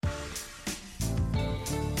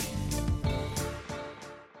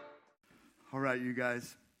right, you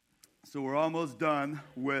guys. So we're almost done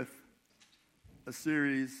with a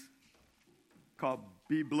series called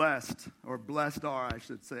Be Blessed, or Blessed Are, I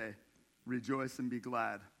should say. Rejoice and be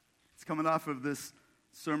glad. It's coming off of this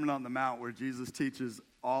Sermon on the Mount where Jesus teaches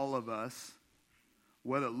all of us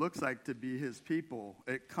what it looks like to be his people.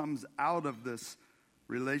 It comes out of this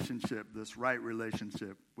relationship, this right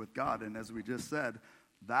relationship with God. And as we just said,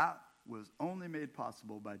 that was only made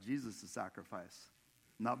possible by Jesus' sacrifice.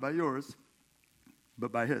 Not by yours,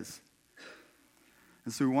 but by his.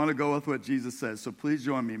 And so we want to go with what Jesus says. So please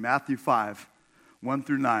join me. Matthew 5, 1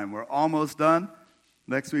 through 9. We're almost done.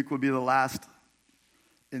 Next week will be the last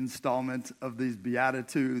installment of these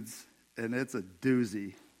Beatitudes, and it's a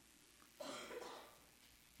doozy.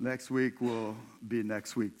 Next week will be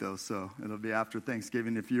next week, though, so it'll be after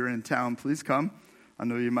Thanksgiving. If you're in town, please come. I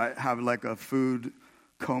know you might have like a food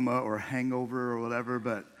coma or hangover or whatever,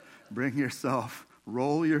 but bring yourself,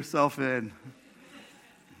 roll yourself in.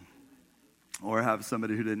 Or have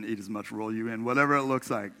somebody who didn't eat as much roll you in, whatever it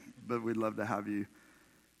looks like. But we'd love to have you,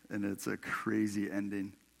 and it's a crazy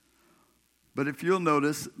ending. But if you'll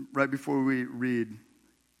notice, right before we read,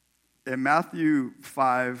 in Matthew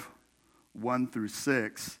 5, 1 through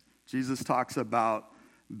 6, Jesus talks about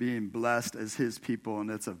being blessed as his people,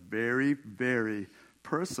 and it's a very, very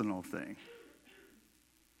personal thing.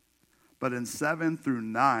 But in 7 through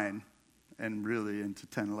 9, and really into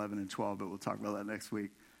 10, 11, and 12, but we'll talk about that next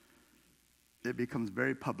week, it becomes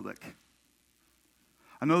very public.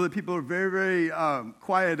 I know that people are very, very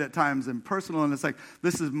quiet at times and personal, and it's like,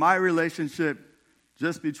 this is my relationship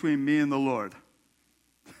just between me and the Lord.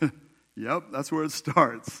 Yep, that's where it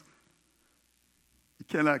starts. You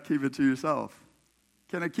cannot keep it to yourself.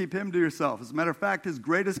 You cannot keep him to yourself. As a matter of fact, his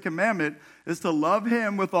greatest commandment is to love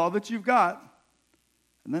him with all that you've got,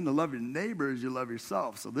 and then to love your neighbor as you love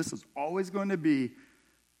yourself. So this is always going to be,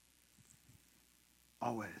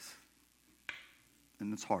 always.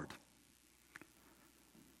 And it's hard.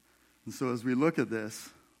 And so as we look at this,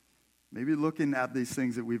 maybe looking at these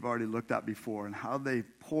things that we've already looked at before and how they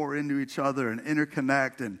pour into each other and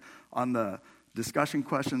interconnect, and on the discussion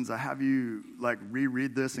questions, I have you like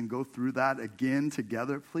reread this and go through that again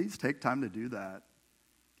together. Please take time to do that.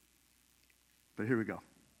 But here we go.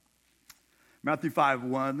 Matthew 5,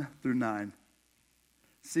 1 through 9.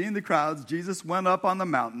 Seeing the crowds, Jesus went up on the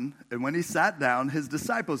mountain, and when he sat down, his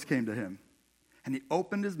disciples came to him. And he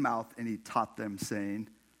opened his mouth and he taught them, saying,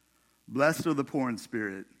 Blessed are the poor in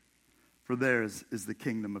spirit, for theirs is the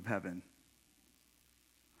kingdom of heaven.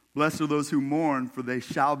 Blessed are those who mourn, for they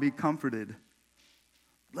shall be comforted.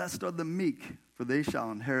 Blessed are the meek, for they shall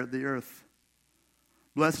inherit the earth.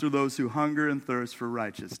 Blessed are those who hunger and thirst for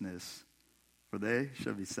righteousness, for they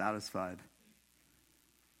shall be satisfied.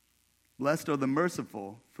 Blessed are the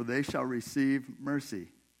merciful, for they shall receive mercy.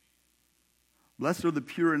 Blessed are the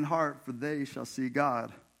pure in heart, for they shall see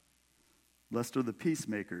God. Blessed are the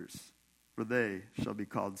peacemakers, for they shall be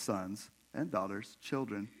called sons and daughters,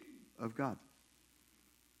 children of God.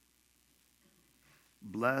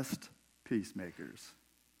 Blessed peacemakers.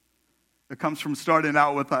 It comes from starting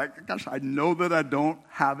out with, like, gosh, I know that I don't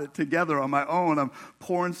have it together on my own. I'm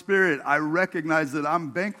poor in spirit. I recognize that I'm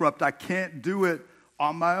bankrupt. I can't do it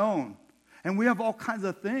on my own. And we have all kinds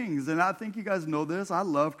of things, and I think you guys know this. I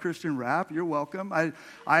love Christian rap. You're welcome.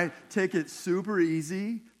 I take it super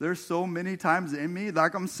easy. There's so many times in me,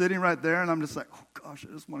 like I'm sitting right there, and I'm just like, oh, gosh,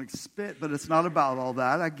 I just want to spit. But it's not about all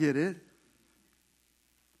that. I get it.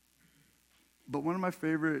 But one of my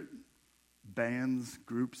favorite bands,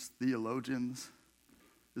 groups, theologians,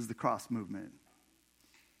 is the Cross movement.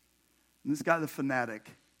 And this guy, the Fanatic,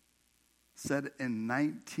 said in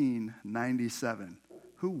 1997,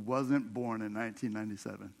 who wasn't born in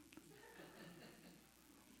 1997?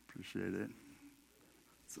 Appreciate it.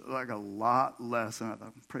 It's like a lot less. And I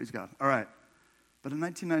thought, praise God. All right. But in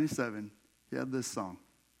 1997, he had this song.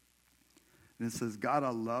 And it says, God,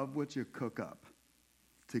 I love what you cook up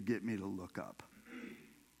to get me to look up.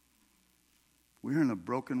 We're in a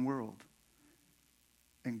broken world.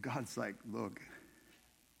 And God's like, look,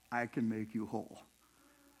 I can make you whole.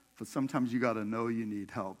 But sometimes you got to know you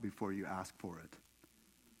need help before you ask for it.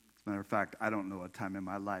 As a matter of fact, I don't know a time in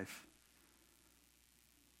my life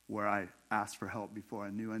where I asked for help before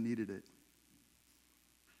I knew I needed it.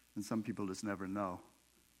 And some people just never know.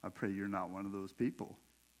 I pray you're not one of those people.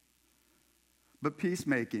 But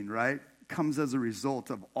peacemaking, right, comes as a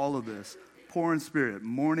result of all of this. Poor in spirit,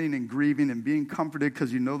 mourning and grieving and being comforted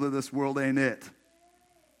because you know that this world ain't it.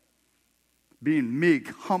 Being meek,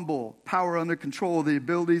 humble, power under control, the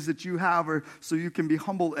abilities that you have are so you can be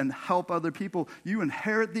humble and help other people. You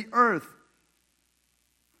inherit the earth.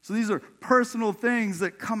 So these are personal things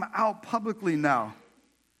that come out publicly now.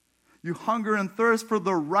 You hunger and thirst for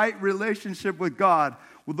the right relationship with God,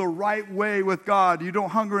 with the right way with God. You don't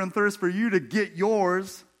hunger and thirst for you to get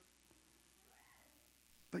yours,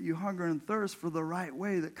 but you hunger and thirst for the right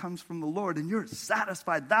way that comes from the Lord, and you're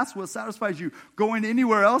satisfied. That's what satisfies you. Going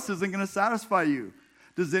anywhere else isn't going to satisfy you.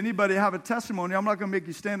 Does anybody have a testimony? I'm not going to make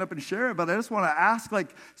you stand up and share it, but I just want to ask,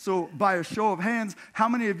 so by a show of hands, how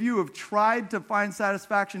many of you have tried to find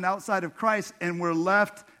satisfaction outside of Christ and were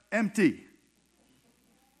left empty?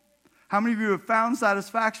 How many of you have found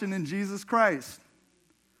satisfaction in Jesus Christ?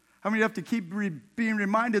 How many have to keep being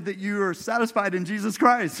reminded that you are satisfied in Jesus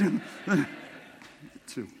Christ?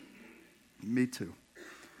 Me too.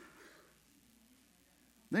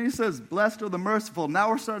 Then he says, blessed are the merciful. Now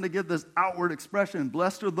we're starting to get this outward expression.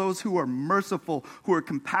 Blessed are those who are merciful, who are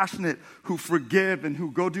compassionate, who forgive, and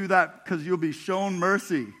who go do that because you'll be shown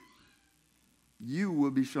mercy. You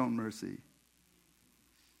will be shown mercy.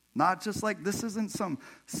 Not just like this isn't some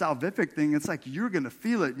salvific thing. It's like you're going to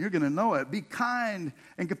feel it. You're going to know it. Be kind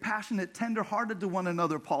and compassionate, tender-hearted to one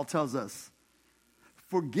another, Paul tells us.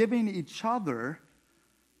 Forgiving each other,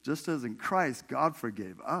 just as in Christ, God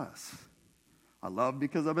forgave us. I love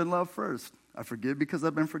because I've been loved first. I forgive because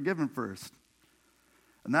I've been forgiven first.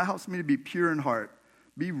 And that helps me to be pure in heart.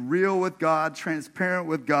 Be real with God, transparent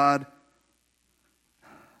with God.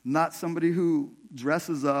 Not somebody who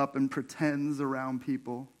dresses up and pretends around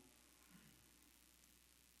people.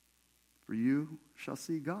 For you shall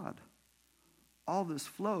see God. All this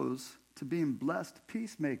flows to being blessed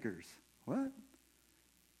peacemakers. What?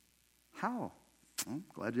 How? I'm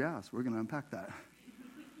glad you asked. We're going to unpack that.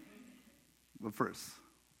 But first,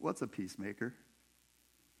 what's a peacemaker?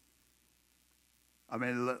 I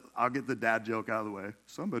mean, I'll get the dad joke out of the way.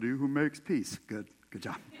 Somebody who makes peace. Good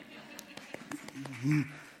job.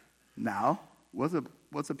 Now,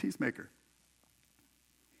 what's a peacemaker?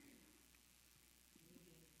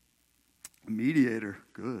 A mediator.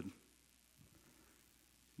 Good.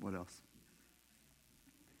 What else?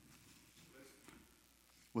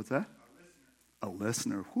 What's that? A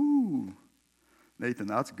listener. Whoo. Nathan,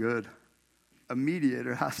 that's good. A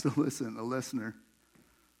mediator has to listen, a listener.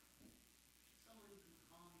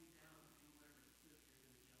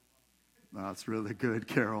 That's really good,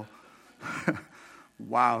 Carol.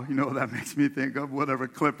 Wow, you know what that makes me think of? Whatever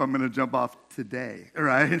clip I'm going to jump off today,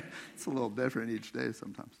 right? It's a little different each day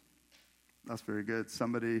sometimes. That's very good.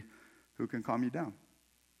 Somebody who can calm you down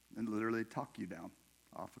and literally talk you down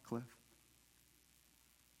off a cliff.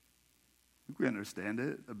 I think we understand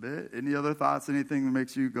it a bit. Any other thoughts, anything that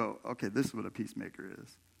makes you go, okay, this is what a peacemaker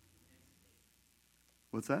is?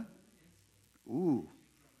 What's that? Ooh.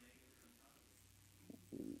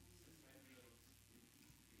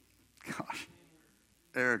 Gosh.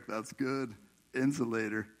 Eric, that's good.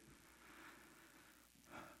 Insulator.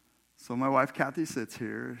 So my wife, Kathy, sits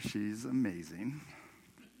here. She's amazing.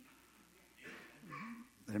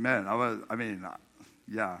 Amen.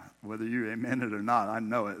 Yeah, whether you amen it or not, I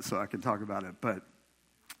know it, so I can talk about it. But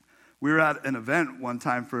we were at an event one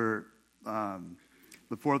time for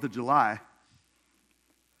the 4th of July,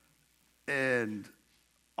 and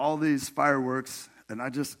all these fireworks, and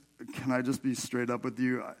can I just be straight up with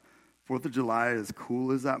you? 4th of July, as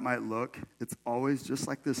cool as that might look, it's always just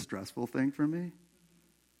like this stressful thing for me.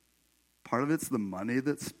 Part of it's the money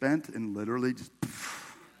that's spent and literally just...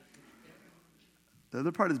 The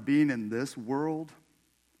other part is being in this world.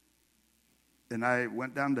 And I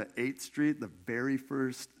went down to 8th Street, the very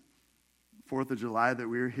first 4th of July that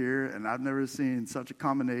we were here, and I've never seen such a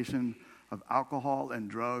combination of alcohol and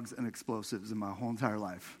drugs and explosives in my whole entire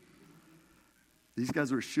life. These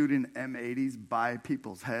guys were shooting M80s by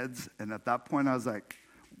people's heads, and at that point I was like,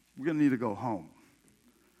 we're going to need to go home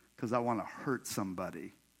because I want to hurt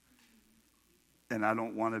somebody. And I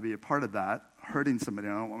don't want to be a part of that, hurting somebody.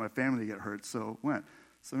 I don't want my family to get hurt, so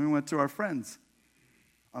we went to our friends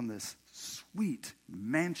on this sweet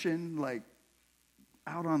mansion, like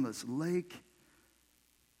out on this lake,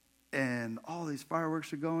 and all these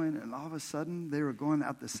fireworks are going, and all of a sudden they were going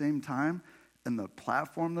at the same time, and the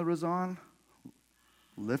platform that was on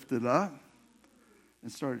lifted up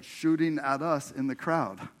and started shooting at us in the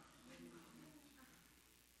crowd.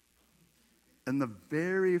 And the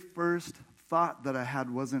very first thought that I had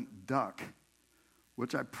wasn't duck,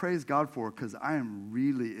 which I praise God for because I am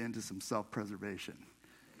really into some self-preservation.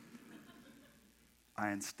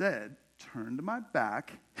 I instead turned my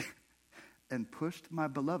back and pushed my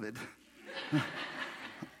beloved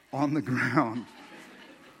on the ground.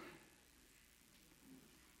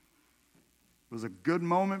 It was a good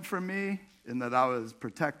moment for me. in that I was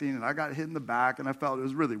protecting, and I got hit in the back, and I felt it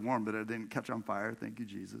was really warm, but it didn't catch on fire. Thank you,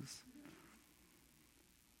 Jesus.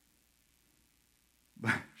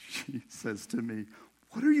 But she says to me,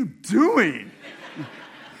 "What are you doing?"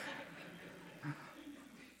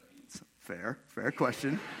 It's a fair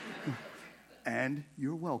question. And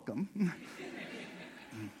you're welcome.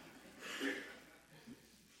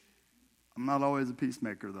 I'm not always a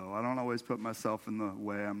peacemaker, though. I don't always put myself in the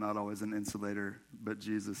way. I'm not always an insulator, but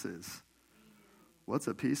Jesus is. What's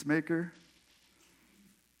a peacemaker?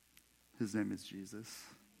 His name is Jesus.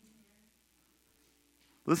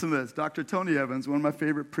 Listen to this. Dr. Tony Evans, one of my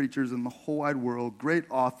favorite preachers in the whole wide world, great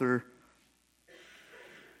author.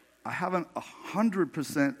 I haven't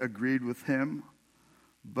 100% agreed with him,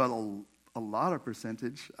 but a lot of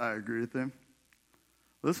percentage I agree with him.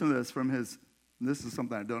 Listen to this from his, this is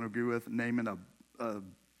something I don't agree with, naming a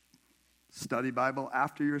study Bible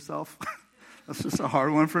after yourself. That's just a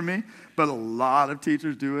hard one for me. But a lot of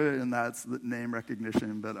teachers do it, and that's the name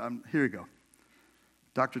recognition. But here you go.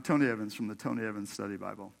 Dr. Tony Evans from the Tony Evans Study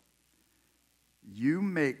Bible. You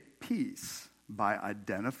make peace by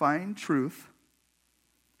identifying truth,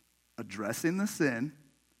 addressing the sin,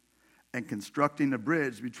 and constructing a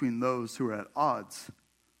bridge between those who are at odds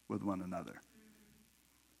with one another.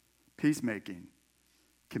 Peacemaking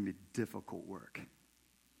can be difficult work.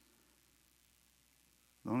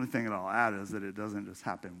 The only thing that I'll add is that it doesn't just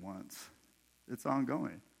happen once. It's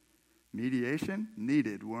ongoing. Mediation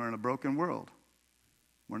needed. We're in a broken world.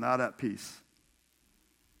 We're not at peace.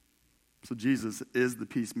 So Jesus is the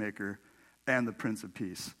peacemaker and the Prince of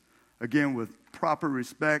Peace. Again, with proper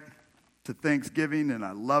respect to Thanksgiving, and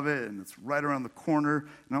I love it, and it's right around the corner.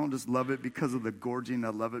 And I don't just love it because of the gorging. I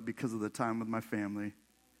love it because of the time with my family.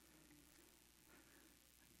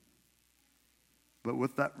 But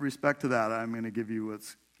with that respect to that, I'm going to give you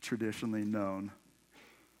what's traditionally known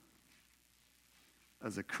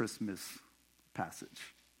as a Christmas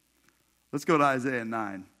passage. Let's go to Isaiah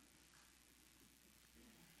 9.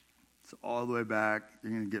 It's all the way back.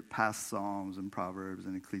 You're going to get past Psalms and Proverbs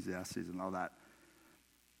and Ecclesiastes and all that.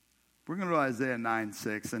 We're going to go to Isaiah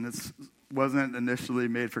 9:6, and it wasn't initially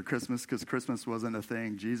made for Christmas because Christmas wasn't a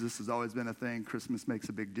thing. Jesus has always been a thing. Christmas makes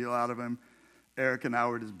a big deal out of him. Eric and I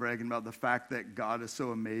were just bragging about the fact that God is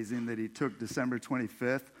so amazing that he took December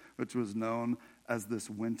 25th, which was known as this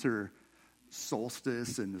winter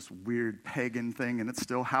solstice and this weird pagan thing, and it's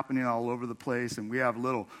still happening all over the place, and we have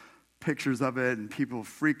little pictures of it, and people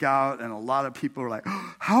freak out, and a lot of people are like,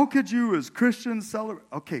 oh, how could you as Christians celebrate?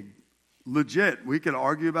 Okay, legit, we could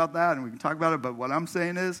argue about that, and we can talk about it, but what I'm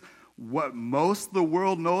saying is, what most of the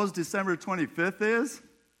world knows December 25th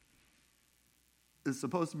is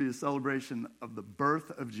supposed to be a celebration of the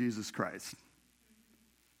birth of Jesus Christ.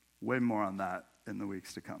 Way more on that in the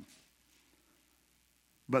weeks to come.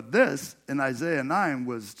 But this, in Isaiah 9,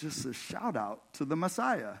 was just a shout out to the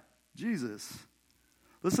Messiah, Jesus.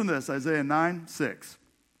 Listen to this, Isaiah 9:6.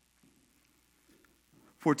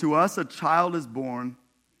 For to us a child is born,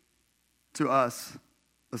 to us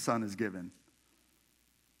a son is given,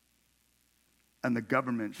 and the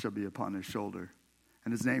government shall be upon his shoulder.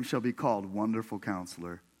 And his name shall be called Wonderful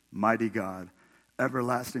Counselor, Mighty God,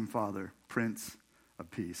 Everlasting Father, Prince of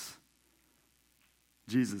Peace.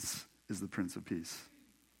 Jesus is the Prince of Peace.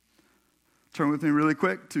 Turn with me really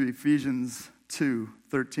quick to Ephesians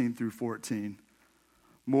 2:13 through 14.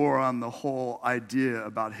 More on the whole idea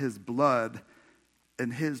about his blood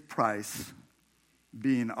and his price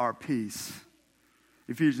being our peace.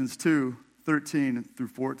 Ephesians 2:13 through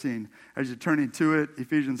 14. As you're turning to it,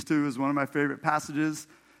 Ephesians 2 is one of my favorite passages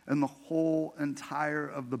in the whole entire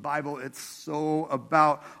of the Bible. It's so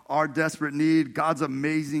about our desperate need, God's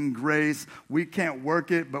amazing grace. We can't work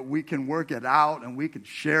it, but we can work it out, and we can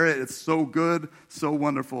share it. It's so good, so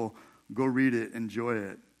wonderful. Go read it, enjoy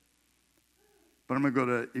it. But I'm going to go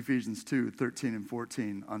to Ephesians 2:13 and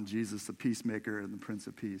 14 on Jesus, the peacemaker and the Prince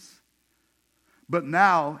of Peace. But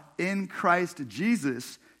now, in Christ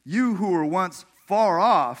Jesus, you who were once far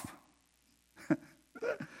off,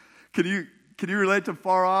 can you relate to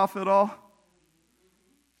far off at all?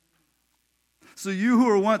 So you who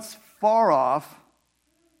were once far off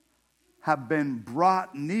have been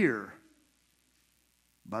brought near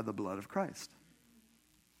by the blood of Christ.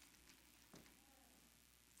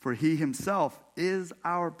 For he himself is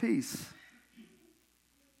our peace,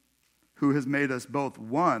 who has made us both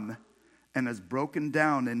one and has broken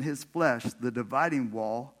down in his flesh the dividing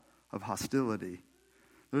wall of hostility.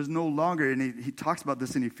 There's no longer, and he talks about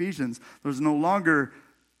this in Ephesians, there's no longer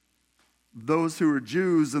those who are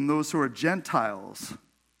Jews and those who are Gentiles.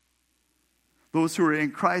 Those who are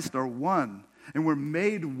in Christ are one. And we're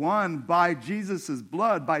made one by Jesus'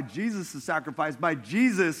 blood, by Jesus' sacrifice, by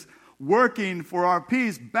Jesus working for our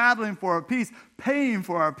peace, battling for our peace, paying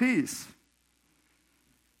for our peace.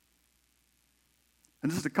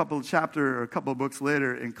 And just a couple of books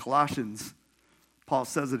later in Colossians, Paul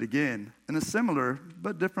says it again in a similar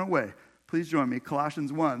but different way. Please join me,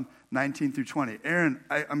 Colossians 1, 19 through 20. Aaron,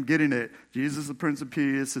 I'm getting it. Jesus is the Prince of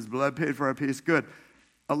Peace. His blood paid for our peace. Good.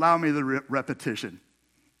 Allow me the repetition.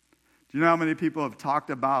 Do you know how many people have talked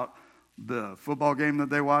about the football game that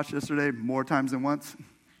they watched yesterday more times than once?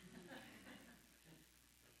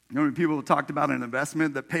 You know how many people have talked about an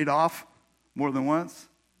investment that paid off more than once?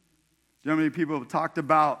 Do you know how many people have talked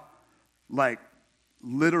about, like,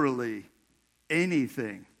 literally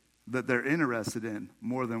anything that they're interested in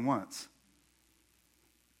more than once?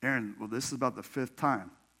 Aaron, well, this is about the 5th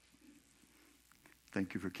time.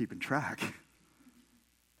 Thank you for keeping track.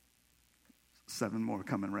 7 more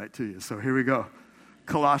coming right to you. So here we go.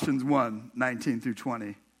 Colossians 1, 19 through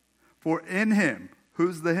 20. For in him,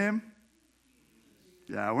 who's the him?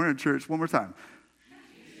 Yeah, we're in church. One more time.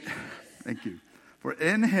 Thank you. For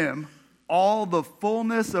in him, all the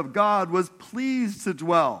fullness of God was pleased to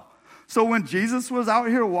dwell. So when Jesus was out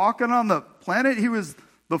here walking on the planet, he was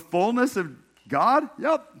the fullness of God?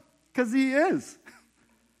 Yep, because he is.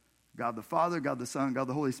 God the Father, God the Son, God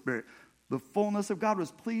the Holy Spirit. The fullness of God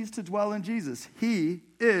was pleased to dwell in Jesus. He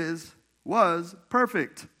was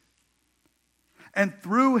perfect. And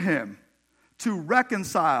through him, to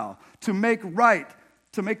reconcile, to make right,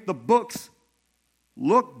 to make the books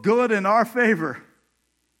look good in our favor.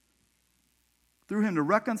 Through him to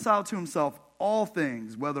reconcile to himself all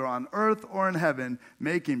things, whether on earth or in heaven,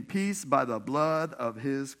 making peace by the blood of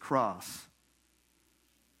his cross.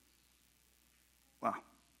 Wow.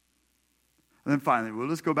 And then finally, we'll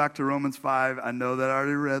just go back to Romans 5. I know that I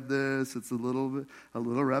already read this. It's a little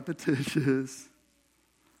repetitious.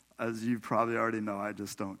 As you probably already know, I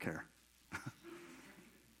just don't care.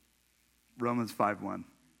 Romans 5:1.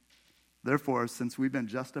 Therefore, since we've been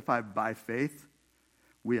justified by faith,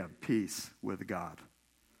 we have peace with God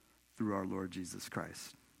through our Lord Jesus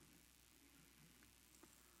Christ.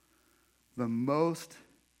 The most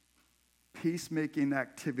peacemaking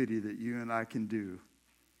activity that you and I can do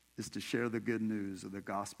is to share the good news of the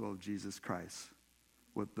gospel of Jesus Christ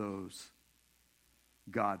with those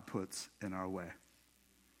God puts in our way.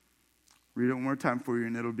 Read it one more time for you,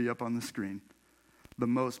 and it'll be up on the screen. The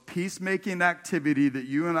most peacemaking activity that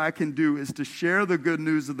you and I can do is to share the good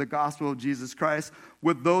news of the gospel of Jesus Christ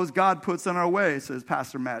with those God puts in our way, says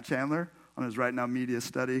Pastor Matt Chandler on his Right Now Media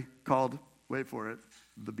study called, wait for it,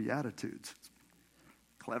 The Beatitudes.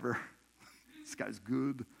 Clever. This guy's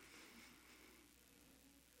good.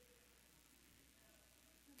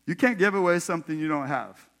 You can't give away something you don't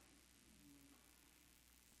have.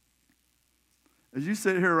 As you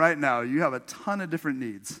sit here right now, you have a ton of different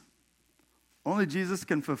needs. Only Jesus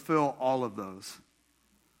can fulfill all of those.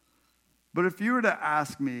 But if you were to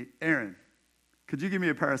ask me, Aaron, could you give me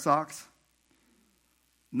a pair of socks?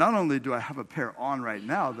 Not only do I have a pair on right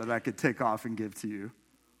now that I could take off and give to you,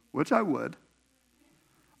 which I would,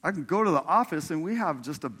 I can go to the office and we have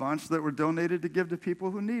just a bunch that were donated to give to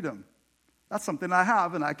people who need them. That's something I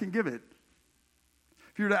have and I can give it.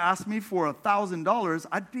 If you were to ask me for $1,000,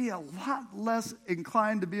 I'd be a lot less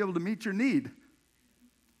inclined to be able to meet your need.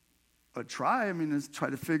 But try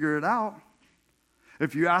to figure it out.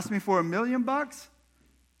 If you ask me for $1 million, I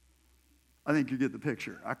think you get the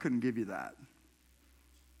picture. I couldn't give you that.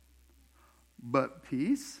 But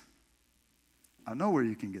peace, I know where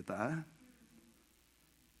you can get that.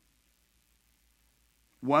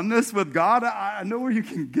 Oneness with God, I know where you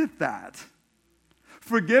can get that.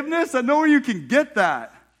 Forgiveness, I know where you can get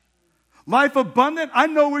that. Life abundant, I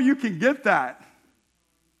know where you can get that.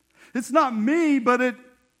 It's not me, but it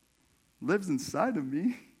lives inside of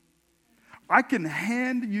me. I can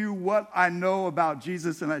hand you what I know about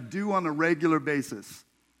Jesus, and I do on a regular basis.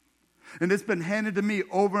 And it's been handed to me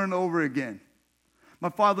over and over again. My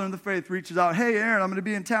father in the faith reaches out, hey, Aaron, I'm going to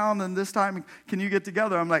be in town, and this time, can you get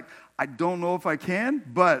together? I'm like, I don't know if I can,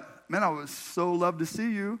 but, man, I would so love to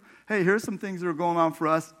see you. Hey, here's some things that are going on for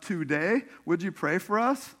us today. Would you pray for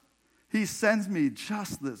us? He sends me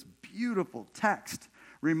just this beautiful text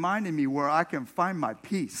reminding me where I can find my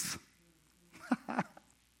peace.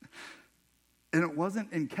 And it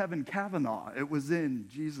wasn't in Kevin Kavanaugh. It was in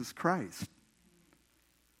Jesus Christ.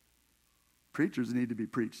 Preachers need to be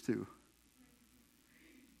preached to.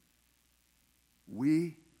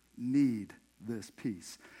 We need this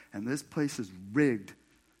peace. And this place is rigged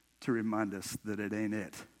to remind us that it ain't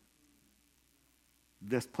it.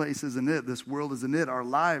 This place isn't it. This world isn't it. Our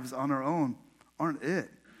lives on our own aren't it.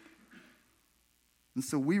 And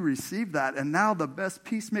so we receive that, and now the best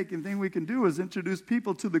peacemaking thing we can do is introduce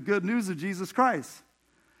people to the good news of Jesus Christ.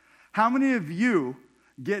 How many of you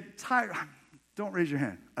get tired? Don't raise your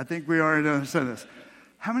hand. I think we already understand this.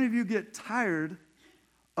 How many of you get tired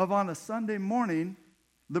of on a Sunday morning,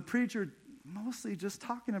 the preacher mostly just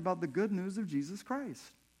talking about the good news of Jesus Christ?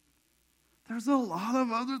 There's a lot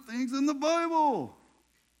of other things in the Bible.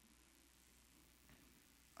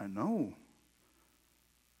 I know.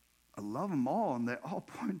 I love them all, and they all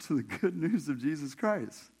point to the good news of Jesus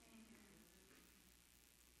Christ.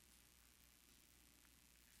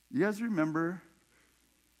 You guys remember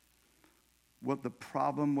what the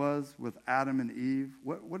problem was with Adam and Eve?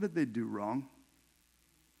 What did they do wrong?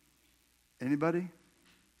 Anybody?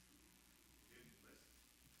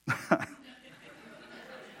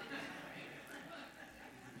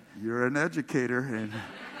 You're an educator,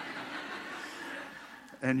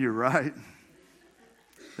 and you're right.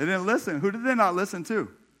 They didn't listen. Who did they not listen to?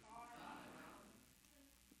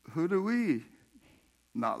 Who do we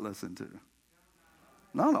not listen to?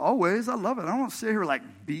 Not always. I love it. I don't want to sit here like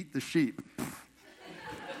beat the sheep.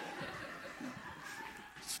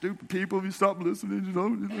 Stupid people, if you stop listening, you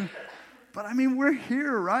know. But I mean, we're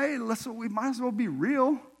here, right? We might as well be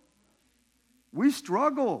real. We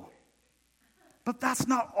struggle. But that's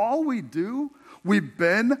not all we do. We've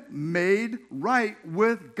been made right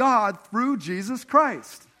with God through Jesus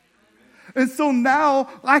Christ. And so now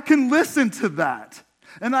I can listen to that.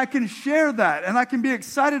 And I can share that. And I can be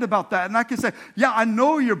excited about that. And I can say, yeah, I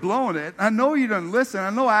know you're blowing it. I know you didn't listen. I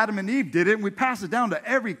know Adam and Eve did it. And we passed it down to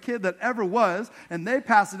every kid that ever was. And they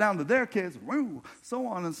passed it down to their kids. Woo, so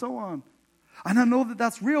on and so on. And I know that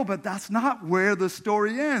that's real, but that's not where the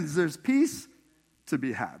story ends. There's peace to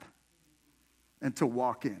be had and to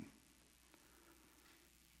walk in.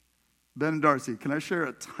 Ben and Darcy, can I share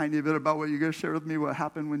a tiny bit about what you guys shared with me, what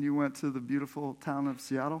happened when you went to the beautiful town of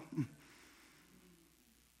Seattle?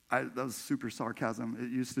 That was super sarcasm.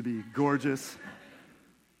 It used to be gorgeous.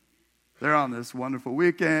 They're on this wonderful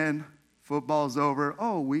weekend. Football's over.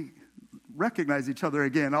 Oh, we recognize each other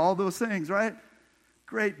again. All those things, right?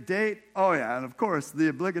 Great date. Oh, yeah. And, of course, the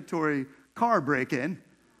obligatory car break-in.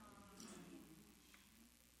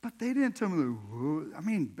 But they didn't tell me. I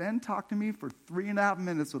mean, Ben talked to me for 3.5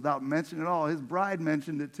 minutes without mentioning it all. His bride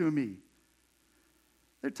mentioned it to me.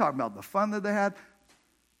 They're talking about the fun that they had.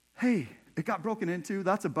 Hey, it got broken into.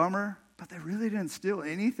 That's a bummer. But they really didn't steal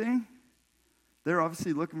anything. They're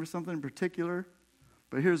obviously looking for something in particular.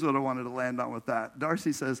 But here's what I wanted to land on with that.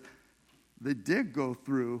 Darcy says, they did go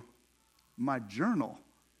through my journal.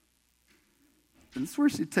 And this is where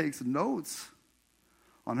she takes notes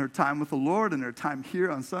on her time with the Lord and her time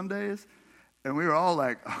here on Sundays. And we were all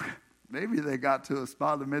like, oh, maybe they got to a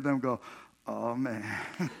spot that made them go, oh, man.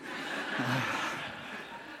 I'm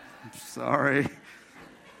sorry.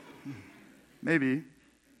 Maybe.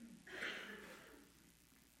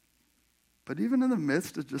 But even in the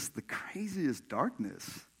midst of just the craziest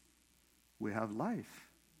darkness, we have life.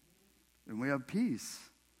 And we have peace.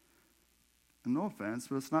 And no offense,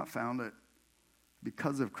 but it's not found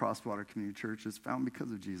because of Crosswater Community Church. It's found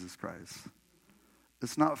because of Jesus Christ.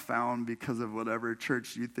 It's not found because of whatever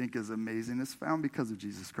church you think is amazing. It's found because of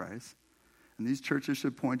Jesus Christ. And these churches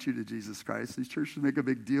should point you to Jesus Christ. These churches should make a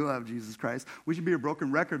big deal out of Jesus Christ. We should be a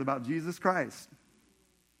broken record about Jesus Christ.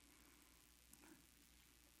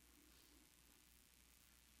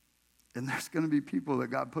 And there's going to be people that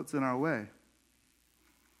God puts in our way.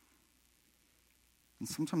 And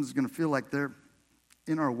sometimes it's going to feel like they're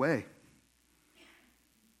in our way.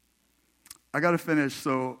 I got to finish,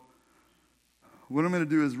 so what I'm going to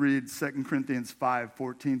do is read 2 Corinthians 5,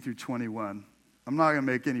 14 through 21. I'm not going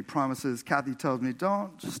to make any promises. Kathy tells me,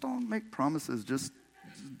 don't make promises. Just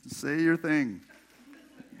say your thing.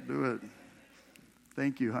 Do it.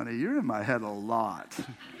 Thank you, honey. You're in my head a lot.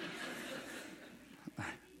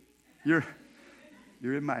 You're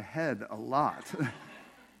in my head a lot.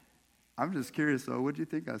 I'm just curious, though. What do you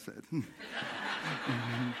think I said?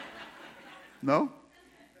 No?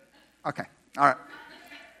 Okay. All right.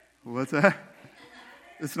 What's that?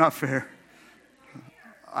 It's not fair.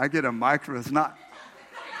 I get a micro. It's not.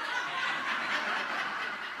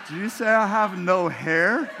 Did you say I have no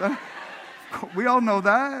hair? We all know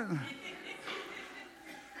that.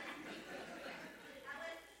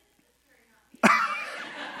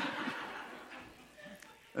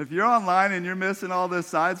 If you're online and you're missing all this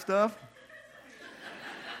side stuff,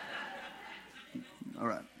 all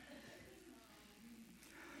right.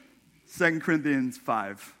 2 Corinthians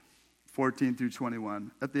 5, 14 through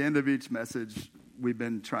 21. At the end of each message, we've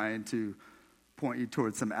been trying to point you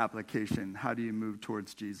towards some application. How do you move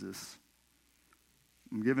towards Jesus?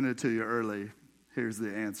 I'm giving it to you early. Here's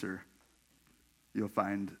the answer. You'll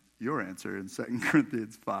find your answer in 2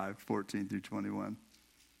 Corinthians 5:14 through 21.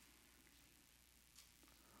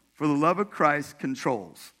 For the love of Christ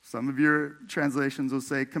controls. Some of your translations will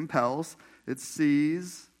say compels. It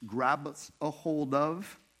sees, grabs a hold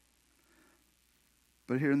of.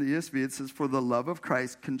 But here in the ESV it says, for the love of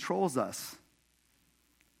Christ controls us.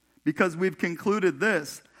 Because we've concluded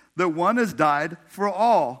this, that one has died for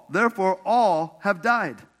all. Therefore all have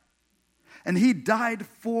died. And he died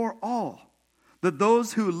for all, that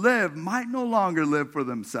those who live might no longer live for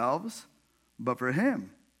themselves, but for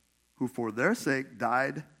him, who for their sake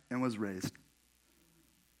died and was raised.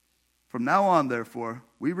 From now on, therefore,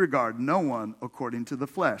 we regard no one according to the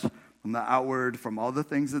flesh, from the outward, from all the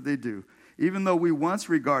things that they do. Even though we once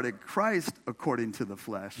regarded Christ according to the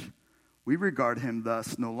flesh, we regard him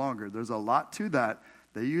thus no longer. There's a lot to that.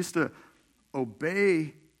 They used to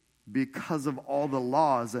obey because of all the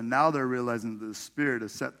laws, and now they're realizing that the Spirit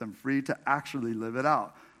has set them free to actually live it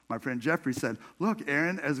out. My friend Jeffrey said, look,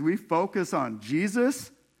 Aaron, as we focus on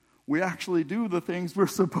Jesus, we actually do the things we're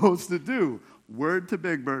supposed to do. Word to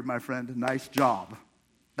Big Bird, my friend, nice job.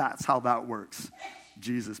 That's how that works.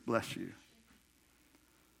 Jesus bless you.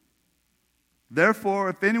 Therefore,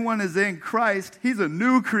 if anyone is in Christ, he's a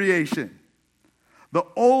new creation. The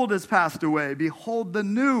old has passed away. Behold, the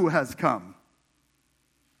new has come.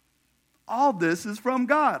 All this is from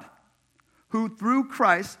God, who through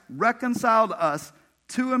Christ reconciled us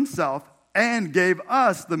to himself and gave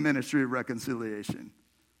us the ministry of reconciliation.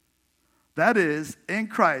 That is, in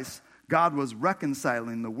Christ, God was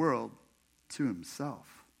reconciling the world to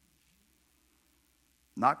himself,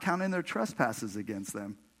 not counting their trespasses against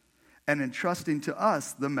them, and entrusting to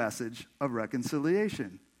us the message of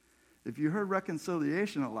reconciliation. If you heard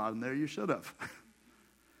reconciliation a lot in there, you should have.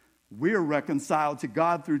 We're reconciled to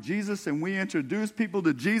God through Jesus, and we introduce people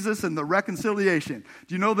to Jesus and the reconciliation.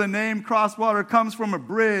 Do you know the name Crosswater comes from a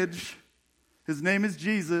bridge? His name is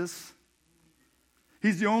Jesus.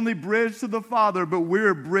 He's the only bridge to the Father, but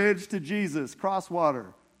we're a bridge to Jesus.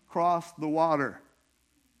 Crosswater, cross the water.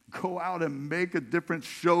 Go out and make a difference.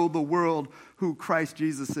 Show the world who Christ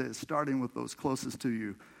Jesus is, starting with those closest to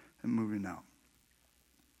you and moving out.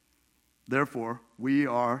 Therefore, we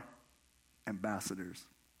are ambassadors.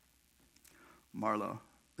 Marlo,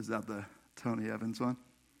 is that the Tony Evans one?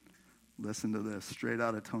 Listen to this, straight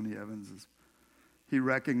out of Tony Evans. He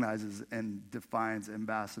recognizes and defines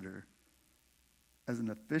ambassador as an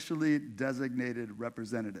officially designated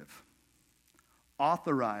representative,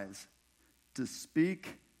 authorized to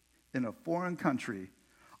speak in a foreign country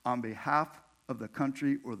on behalf of the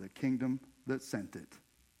country or the kingdom that sent it.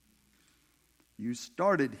 You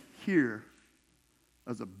started here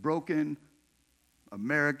as a broken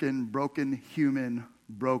American, broken human,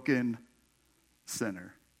 broken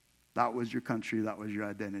sinner. That was your country, that was your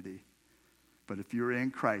identity. But if you're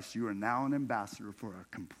in Christ, you are now an ambassador for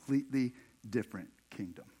a completely different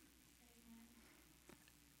kingdom.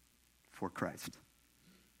 For Christ.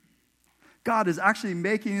 God is actually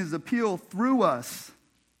making his appeal through us.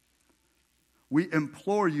 We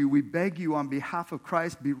implore you, we beg you on behalf of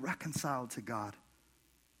Christ, be reconciled to God.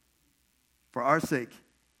 For our sake,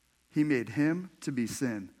 he made him to be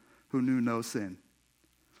sin who knew no sin,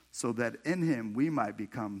 so that in him we might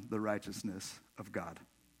become the righteousness of God.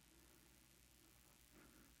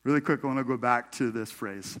 Really quick, I want to go back to this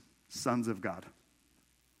phrase, sons of God.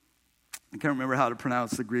 I can't remember how to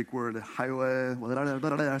pronounce the Greek word,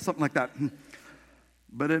 something like that.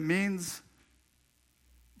 But it means,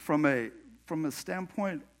 from a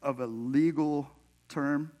standpoint of a legal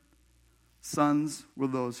term, sons were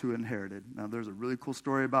those who inherited. Now, there's a really cool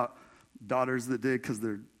story about daughters that did because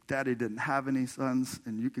their daddy didn't have any sons,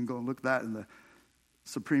 and you can go and look at that. And the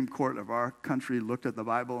Supreme Court of our country looked at the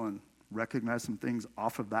Bible and recognized some things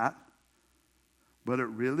off of that. But it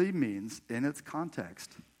really means, in its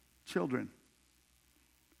context, children.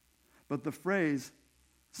 But the phrase,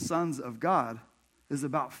 sons of God, is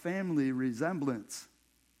about family resemblance.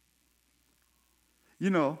 You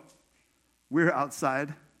know, we're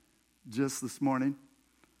outside just this morning,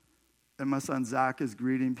 and my son Zach is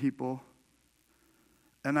greeting people,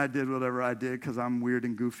 and I did whatever I did because I'm weird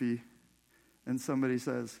and goofy, and somebody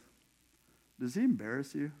says, does he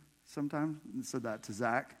embarrass you sometimes? And said that to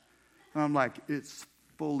Zach, and I'm like, it's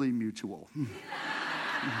fully mutual.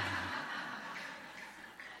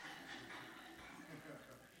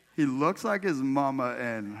 He looks like his mama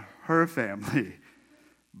and her family,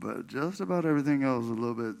 but just about everything else is a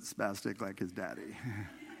little bit spastic like his daddy.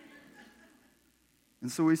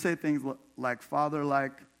 And so we say things like father,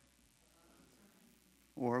 like,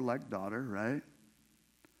 or like daughter, right?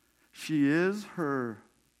 She is her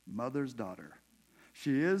mother's daughter.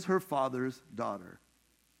 She is her father's daughter.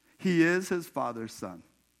 He is his father's son.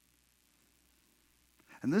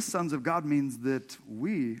 And this sons of God means that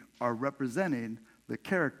we are representing the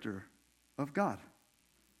character of God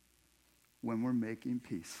when we're making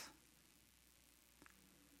peace.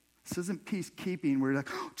 This isn't peacekeeping where you're like,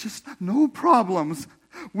 oh, just no problems.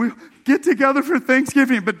 We get together for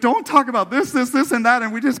Thanksgiving, but don't talk about this, and that,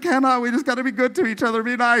 and we just cannot. We just got to be good to each other,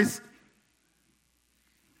 be nice.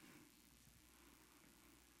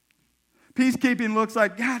 Peacekeeping looks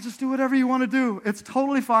like, yeah, just do whatever you want to do. It's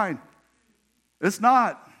totally fine. It's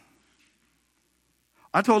not.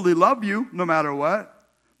 I totally love you no matter what,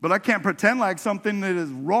 but I can't pretend like something that is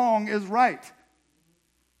wrong is right.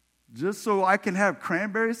 Just so I can have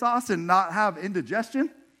cranberry sauce and not have indigestion?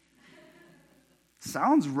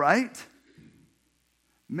 Sounds right.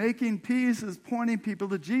 Making peace is pointing people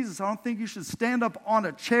to Jesus. I don't think you should stand up on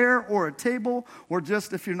a chair or a table, or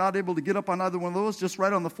just, if you're not able to get up on either one of those, just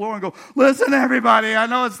right on the floor and go, listen, everybody, I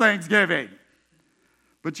know it's Thanksgiving,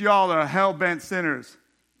 but y'all are hell-bent sinners,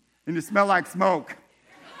 and you smell like smoke.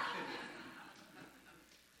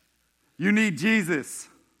 You need Jesus.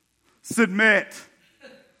 Submit.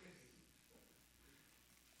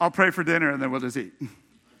 I'll pray for dinner, and then we'll just eat.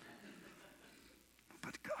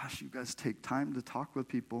 Gosh, you guys take time to talk with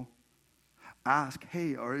people. Ask,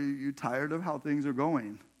 hey, are you tired of how things are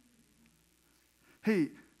going? Hey,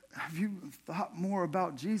 have you thought more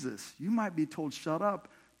about Jesus? You might be told, shut up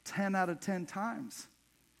 10 out of 10 times.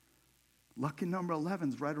 Lucky number 11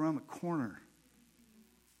 is right around the corner.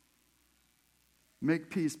 Make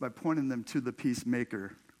peace by pointing them to the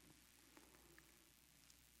peacemaker.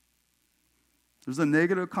 There's a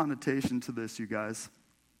negative connotation to this, you guys.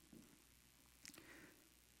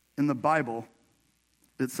 In the Bible,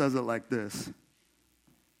 it says it like this.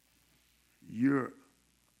 You're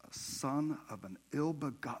a son of an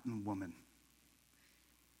ill-begotten woman.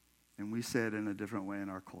 And we say it in a different way in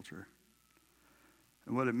our culture.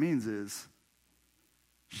 And what it means is,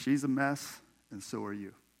 she's a mess, and so are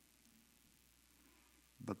you.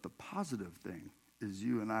 But the positive thing is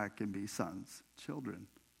you and I can be sons, children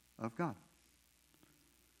of God.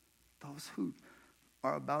 Those who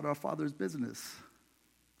are about our Father's business.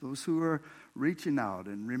 Those who are reaching out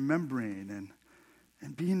and remembering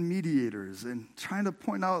and being mediators and trying to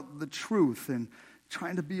point out the truth and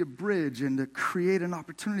trying to be a bridge and to create an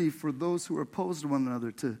opportunity for those who are opposed to one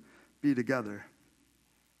another to be together.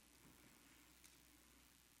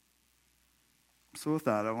 So with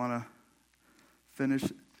that, I want to finish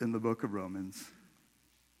in the book of Romans.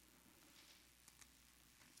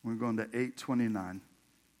 We're going to 8:29.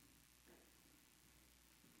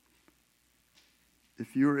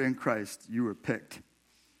 If you are in Christ, you were picked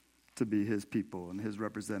to be his people and his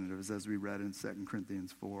representatives, as we read in 2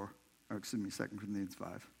 Corinthians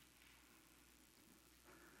 5.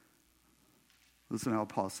 Listen how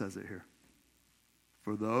Paul says it here.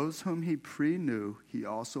 For those whom he pre-knew, he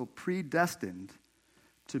also predestined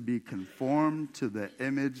to be conformed to the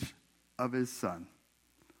image of his Son,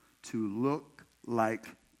 to look like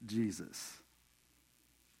Jesus.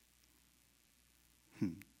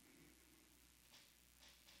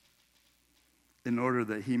 In order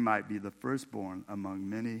that he might be the firstborn among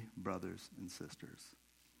many brothers and sisters.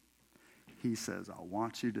 He says, I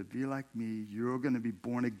want you to be like me. You're going to be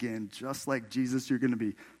born again just like Jesus.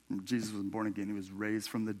 Jesus wasn't born again. He was raised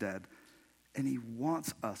from the dead. And he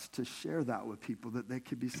wants us to share that with people that they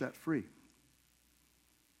could be set free.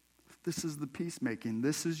 This is the peacemaking.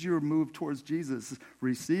 This is your move towards Jesus.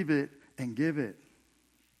 Receive it and give it.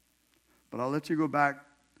 But I'll let you go back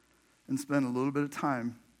and spend a little bit of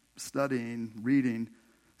time studying, reading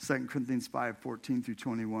 2 Corinthians 5:14 through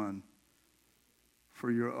 21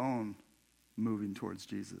 for your own moving towards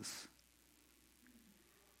Jesus.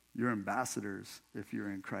 You're ambassadors if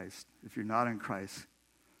you're in Christ. If you're not in Christ,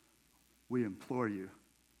 we implore you,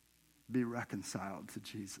 be reconciled to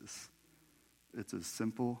Jesus. It's as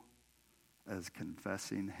simple as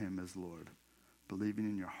confessing him as Lord, believing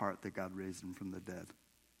in your heart that God raised him from the dead,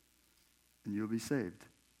 and you'll be saved.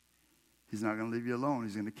 He's not going to leave you alone.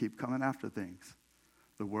 He's going to keep coming after things.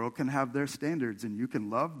 The world can have their standards, and you can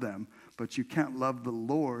love them, but you can't love the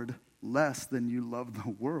Lord less than you love the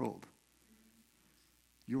world.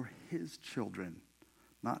 You're his children,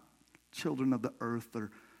 not children of the earth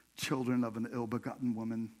or children of an ill-begotten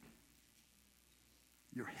woman.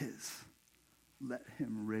 You're his. Let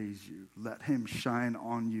him raise you. Let him shine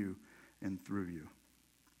on you and through you.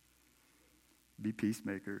 Be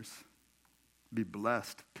peacemakers. Be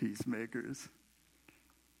blessed peacemakers.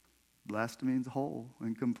 Blessed means whole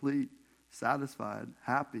and complete, satisfied,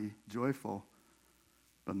 happy, joyful.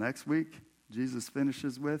 But next week, Jesus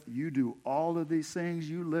finishes with, you do all of these things,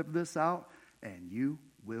 you live this out, and you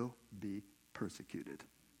will be persecuted.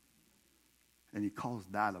 And he calls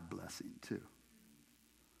that a blessing too.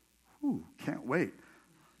 Ooh, can't wait.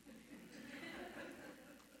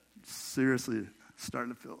 Seriously,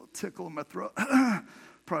 starting to feel a tickle in my throat.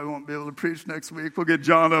 Probably won't be able to preach next week. We'll get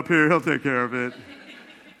John up here. He'll take care of it.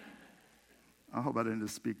 I hope I didn't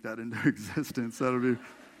just speak that into existence. That'll be...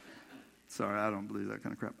 Sorry, I don't believe that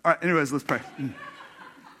kind of crap. All right, anyways, let's pray.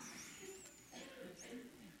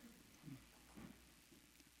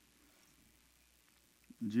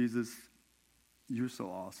 Jesus, you're so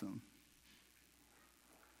awesome.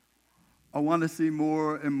 I want to see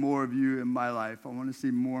more and more of you in my life. I want to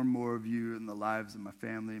see more and more of you in the lives of my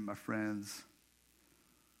family, my friends,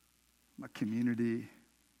 my community,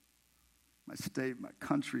 my state, my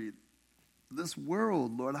country, this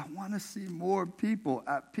world, Lord. I want to see more people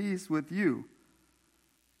at peace with you.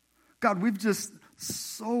 God, we've just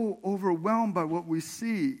so overwhelmed by what we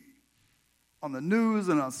see on the news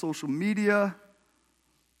and on social media.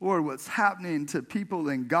 Lord, what's happening to people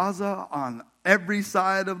in Gaza on every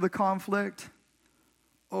side of the conflict.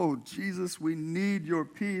 Oh, Jesus, we need your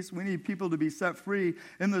peace. We need people to be set free.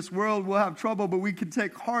 In this world, we'll have trouble, but we can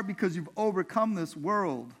take heart because you've overcome this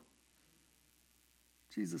world.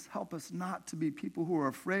 Jesus, help us not to be people who are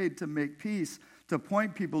afraid to make peace, to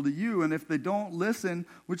point people to you. And if they don't listen,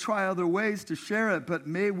 we try other ways to share it, but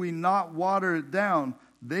may we not water it down.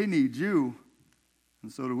 They need you,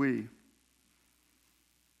 and so do we.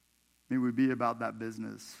 May we be about that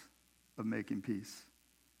business of making peace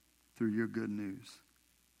through your good news.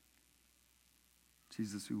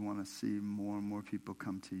 Jesus, we want to see more and more people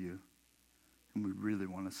come to you, and we really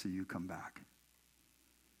want to see you come back.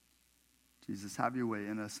 Jesus, have your way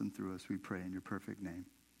in us and through us, we pray in your perfect name.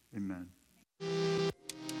 Amen.